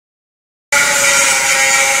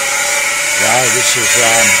This is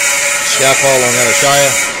scaffold I'm going to show you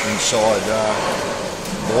inside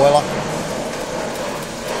boiler.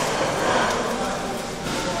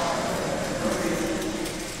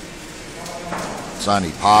 It's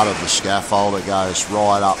only part of the scaffold. It goes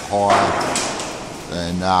right up higher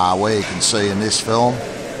than where you can see in this film.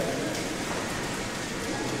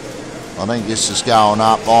 I think this is going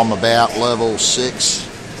up. I'm about level 6.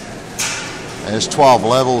 There's 12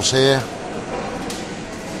 levels here.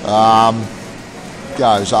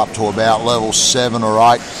 Goes up to about level 7 or 8.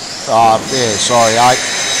 8 up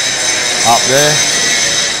there.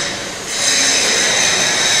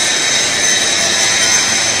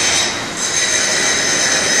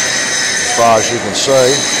 As far as you can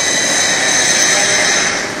see,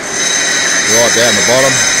 right down the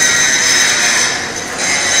bottom.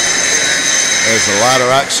 There's the ladder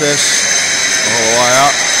access all the way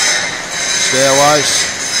up, stairways.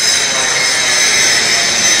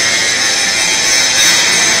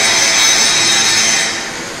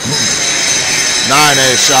 Known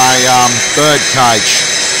as a bird cage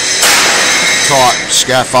type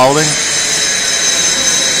scaffolding.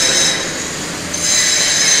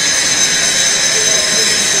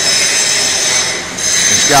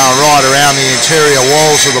 It's going right around the interior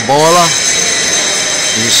walls of the boiler.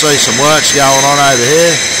 You can see some works going on over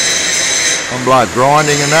here. Some blood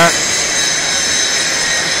grinding and that.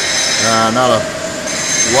 Another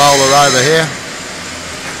welder over here.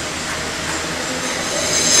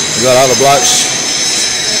 We've got other blokes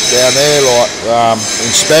down there like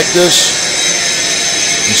inspectors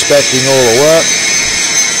inspecting all the work.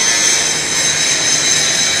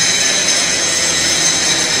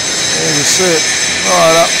 There you can see it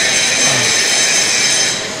right up.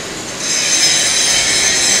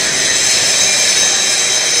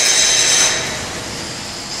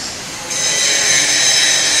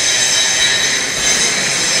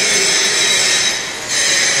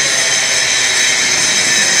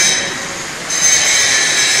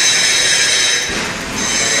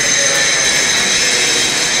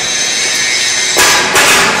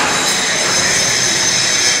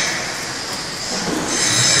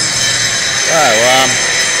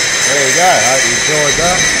 There you go, hope you enjoyed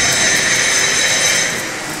that.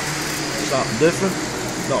 Something different,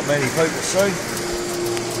 not many people see.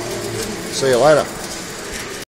 See you later.